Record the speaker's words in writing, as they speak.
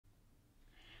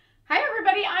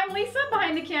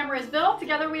behind the camera is Bill.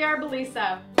 Together we are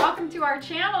Billisa. Welcome to our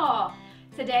channel.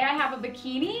 Today I have a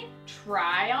bikini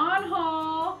try-on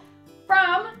haul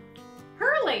from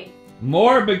Hurley.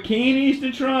 More bikinis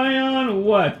to try on?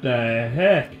 What the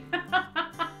heck? And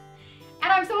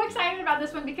I'm so excited about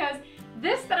this one because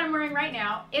this that I'm wearing right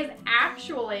now is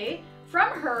actually from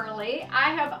Hurley.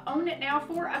 I have owned it now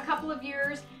for a couple of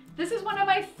years. This is one of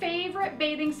my favorite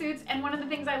bathing suits, and one of the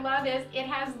things I love is it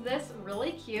has this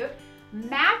really cute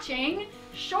matching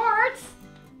shorts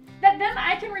that then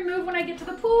I can remove when I get to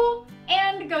the pool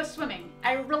and go swimming.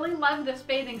 I really love this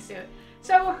bathing suit.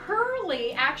 So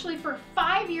Hurley, actually for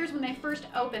 5 years when they first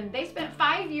opened, they spent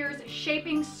 5 years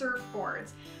shaping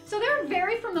surfboards. So they're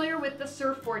very familiar with the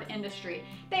surfboard industry.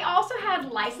 They also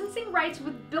had licensing rights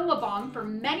with Billabong for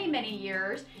many, many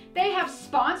years. They have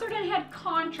sponsored and had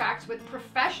contracts with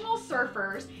professional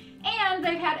surfers, and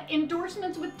they've had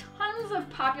endorsements with tons of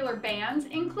popular bands,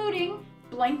 including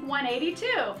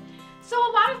Blink-182. So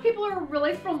a lot of people are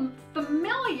really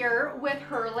familiar with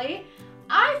Hurley.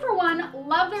 I, for one,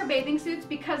 love their bathing suits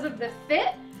because of the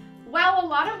fit. While a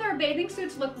lot of their bathing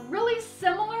suits look really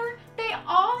similar, they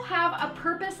all have a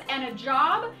purpose and a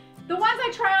job. The ones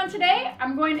I try on today,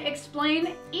 I'm going to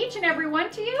explain each and every one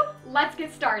to you. Let's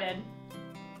get started.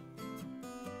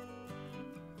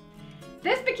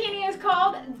 This bikini is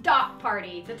called Dock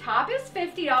Party. The top is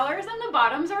 $50 and the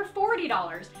bottoms are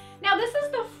 $40. Now this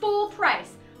is the full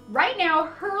price. Right now,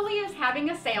 Hurley is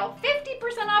having a sale,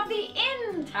 50% off the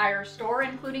entire store,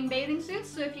 including bathing suits.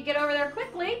 So if you get over there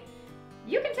quickly,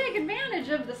 you can take advantage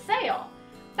of the sale.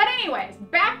 But anyways,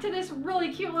 back to this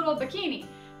really cute little bikini.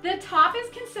 The top is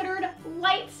considered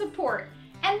light support,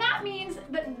 and that means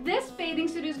that this bathing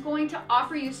suit is going to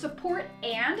offer you support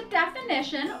and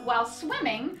definition while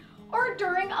swimming or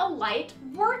during a light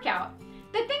workout.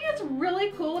 The thing that's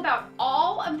really cool about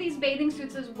all of these bathing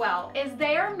suits as well is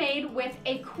they are made with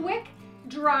a quick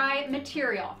dry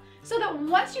material, so that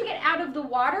once you get out of the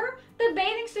water, the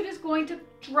bathing suit is going to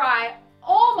dry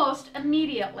almost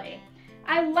immediately.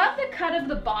 I love the cut of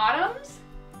the bottoms.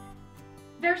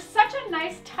 They're such a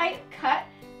nice tight cut,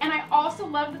 and I also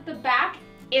love that the back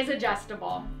is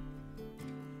adjustable.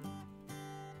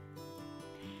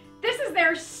 This is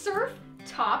their surf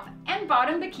top and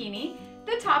bottom bikini.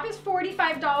 The top is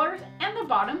 $45 and the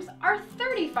bottoms are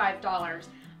 $35.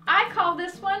 I call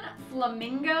this one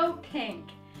Flamingo Pink.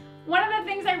 One of the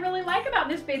things I really like about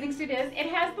this bathing suit is it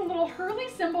has the little Hurley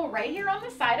symbol right here on the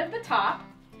side of the top,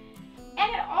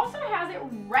 and it also has it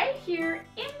right here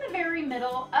in the very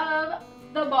middle of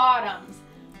the bottoms.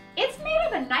 It's made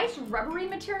of a nice rubbery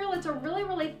material. It's a really,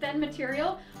 really thin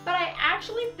material, but I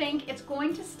actually think it's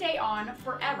going to stay on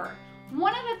forever.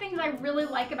 One of the things I really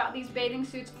like about these bathing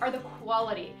suits are the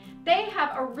quality. They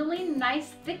have a really nice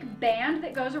thick band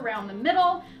that goes around the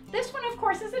middle. This one, of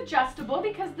course, is adjustable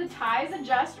because the ties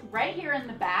adjust right here in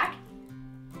the back,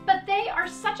 but they are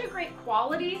such a great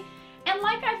quality. And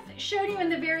like I showed you in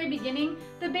the very beginning,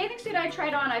 the bathing suit I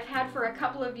tried on I've had for a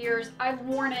couple of years. I've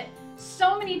worn it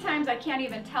so many times I can't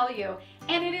even tell you,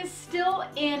 and it is still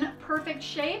in perfect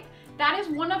shape. That is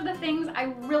one of the things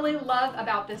I really love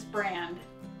about this brand.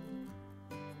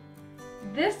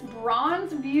 This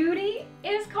bronze beauty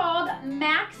is called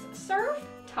Max Surf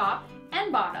Top and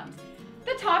Bottoms.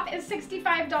 The top is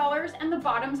 $65 and the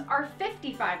bottoms are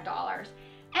 $55.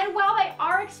 And while they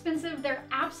are expensive, they're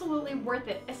absolutely worth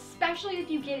it, especially if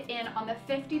you get in on the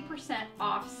 50%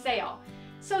 off sale.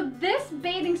 So this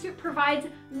bathing suit provides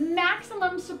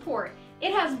maximum support.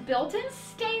 It has built-in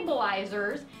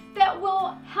stabilizers that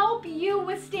will help you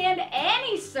withstand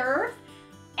any surf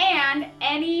and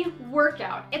any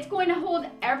workout. It's going to hold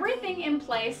everything in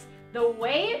place the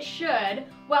way it should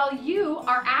while you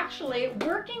are actually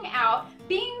working out,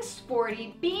 being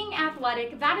sporty, being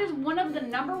athletic. That is one of the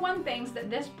 #1 things that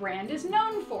this brand is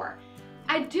known for.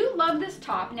 I do love this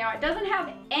top. Now, it doesn't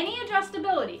have any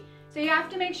adjustability, so you have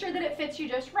to make sure that it fits you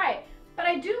just right. But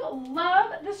I do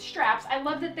love the straps. I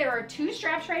love that there are 2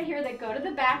 straps right here that go to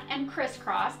the back and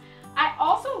crisscross. I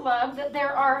also love that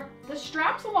there are the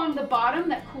straps along the bottom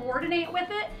that coordinate with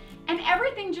it, and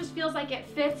everything just feels like it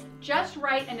fits just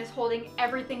right and is holding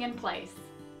everything in place.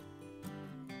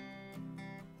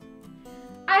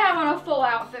 I have on a full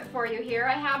outfit for you here.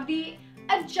 I have the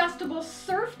adjustable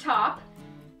surf top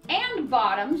and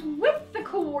bottoms with the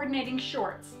coordinating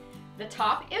shorts. The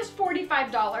top is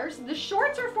 $45, the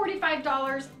shorts are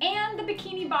 $45, and the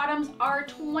bikini bottoms are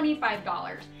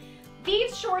 $25.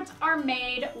 These shorts are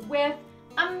made with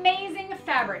amazing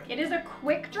fabric. It is a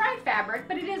quick dry fabric,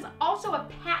 but it is also a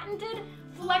patented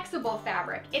flexible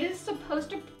fabric. It is supposed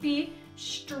to be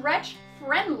stretch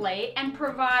friendly and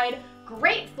provide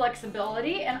great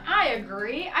flexibility, and I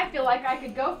agree. I feel like I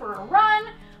could go for a run,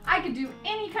 I could do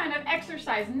any kind of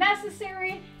exercise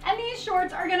necessary, and these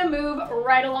shorts are gonna move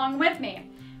right along with me.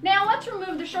 Now let's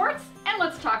remove the shorts and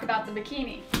let's talk about the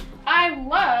bikini. I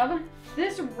love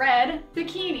this red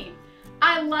bikini.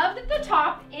 I love that the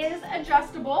top is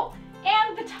adjustable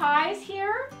and the ties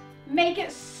here make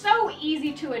it so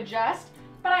easy to adjust,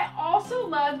 but I also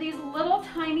love these little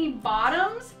tiny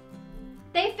bottoms.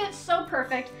 They fit so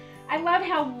perfect. I love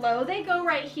how low they go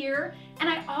right here, and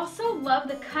I also love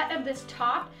the cut of this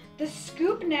top. The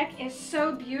scoop neck is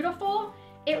so beautiful.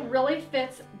 It really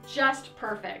fits just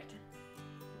perfect.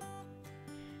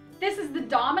 This is the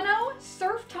Domino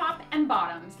Surf Top and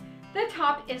Bottoms. The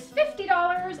top is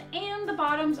 $50 and the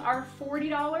bottoms are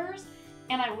 $40,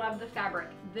 and I love the fabric.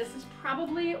 This is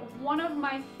probably one of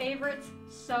my favorites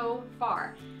so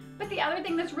far. But the other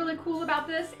thing that's really cool about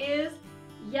this is,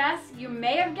 yes, you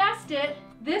may have guessed it,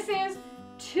 this is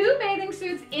 2 bathing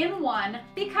suits in one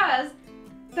because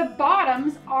the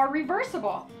bottoms are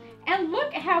reversible. And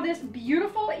look how this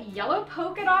beautiful yellow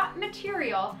polka dot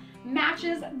material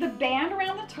matches the band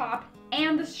around the top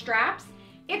and the straps.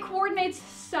 It coordinates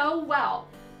so well.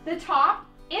 The top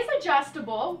is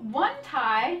adjustable, one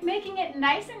tie, making it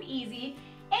nice and easy,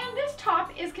 and this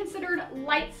top is considered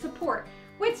light support,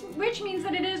 which means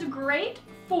that it is great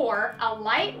for a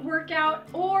light workout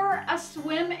or a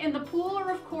swim in the pool,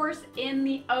 or of course in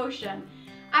the ocean.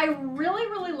 I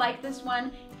really like this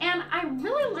one, and I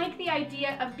really like the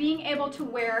idea of being able to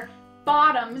wear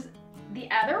bottoms the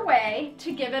other way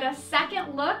to give it a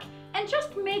second look and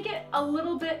just make it a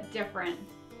little bit different.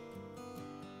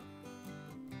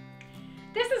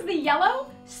 This is the yellow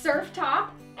surf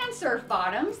top and surf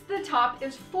bottoms. The top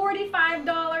is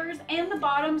 $45 and the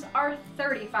bottoms are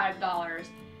 $35.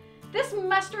 This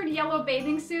mustard yellow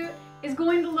bathing suit is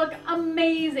going to look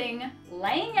amazing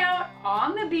laying out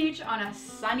on the beach on a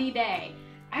sunny day.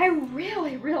 I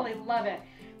really love it.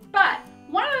 But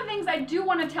one of the things I do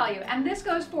want to tell you, and this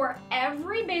goes for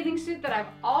every bathing suit that I've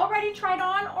already tried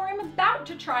on or am about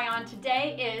to try on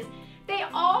today, is they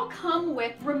all come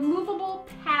with removable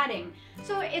padding.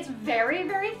 So it's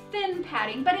very thin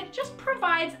padding, but it just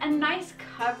provides a nice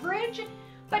coverage.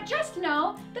 But just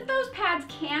know that those pads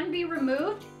can be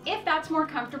removed if that's more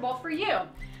comfortable for you.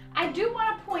 I do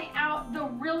want to point out the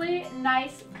really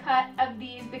nice cut of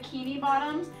these bikini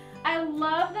bottoms. I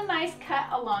love the nice cut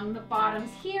along the bottoms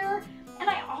here, and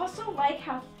I also like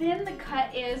how thin the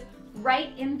cut is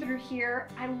right in through here.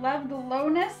 I love the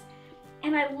lowness,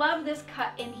 and I love this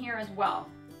cut in here as well.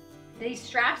 These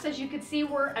straps, as you can see,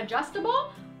 were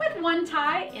adjustable with one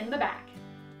tie in the back.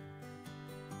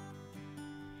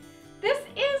 This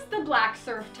is the black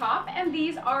surf top, and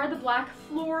these are the black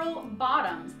floral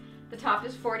bottoms. The top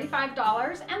is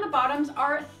 $45 and the bottoms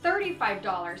are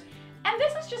 $35. And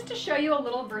this is just to show you a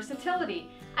little versatility.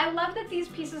 I love that these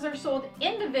pieces are sold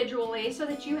individually so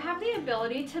that you have the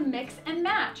ability to mix and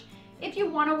match. If you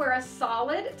want to wear a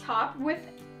solid top with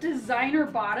designer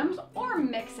bottoms or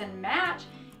mix and match,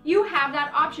 you have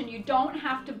that option. You don't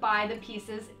have to buy the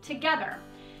pieces together.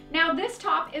 Now this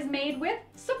top is made with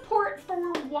support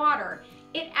for water.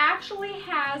 It actually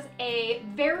has a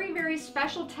very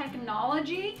special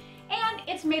technology, and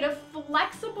it's made of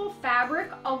flexible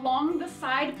fabric along the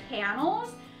side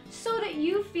panels so that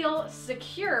you feel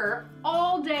secure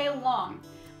all day long.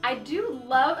 I do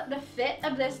love the fit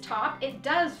of this top. It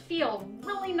does feel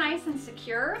really nice and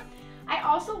secure. I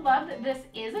also love that this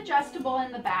is adjustable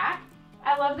in the back.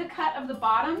 I love the cut of the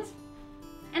bottoms,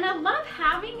 and I love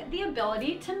having the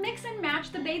ability to mix and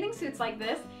match the bathing suits like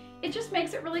this. It just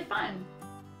makes it really fun.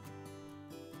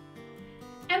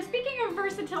 And speaking of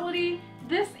versatility,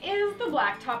 this is the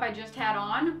black top I just had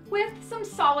on with some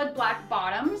solid black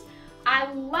bottoms.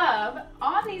 I love,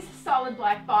 on these solid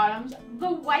black bottoms, the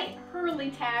white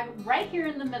Hurley tag right here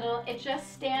in the middle. It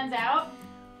just stands out.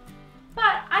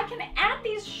 But I can add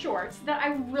these shorts that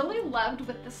I really loved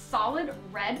with the solid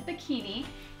red bikini,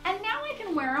 and now I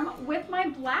can wear them with my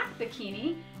black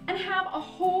bikini and have a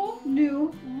whole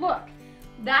new look.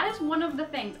 That is one of the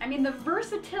things. I mean, the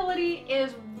versatility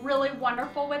is really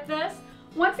wonderful with this.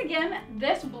 Once again,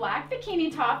 this black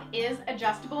bikini top is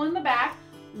adjustable in the back.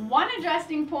 One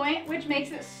adjusting point, which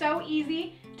makes it so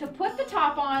easy to put the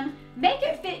top on, make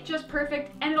it fit just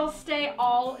perfect, and it'll stay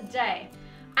all day.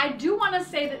 I do want to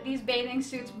say that these bathing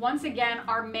suits, once again,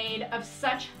 are made of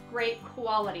such great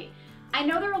quality. I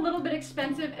know they're a little bit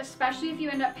expensive, especially if you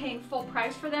end up paying full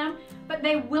price for them, but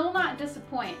they will not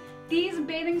disappoint. These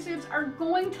bathing suits are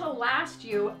going to last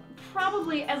you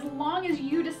probably as long as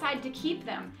you decide to keep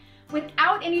them.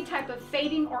 without any type of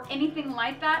fading or anything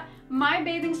like that. My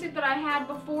bathing suit that I had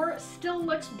before still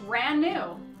looks brand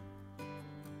new.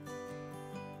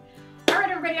 Alright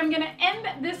everybody, I'm going to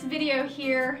end this video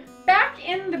here. Back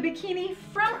in the bikini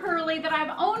from Hurley that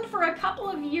I've owned for a couple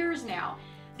of years now.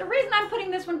 The reason I'm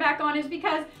putting this one back on is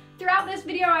because throughout this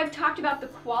video I've talked about the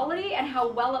quality and how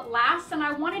well it lasts, and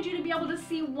I wanted you to be able to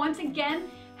see once again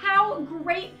how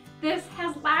great this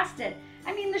has lasted.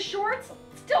 I mean, the shorts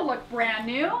still look brand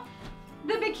new.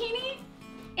 The bikini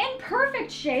in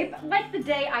perfect shape like the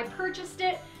day I purchased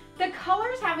it. The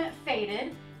colors haven't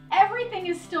faded. Everything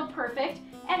is still perfect.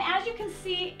 And as you can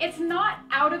see, it's not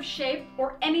out of shape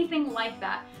or anything like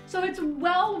that. So it's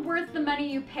well worth the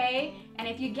money you pay. And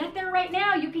if you get there right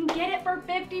now, you can get it for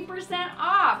 50%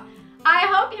 off. I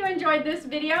hope you enjoyed this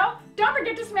video. Don't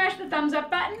forget to smash the thumbs up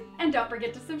button and don't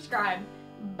forget to subscribe.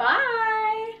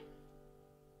 Bye!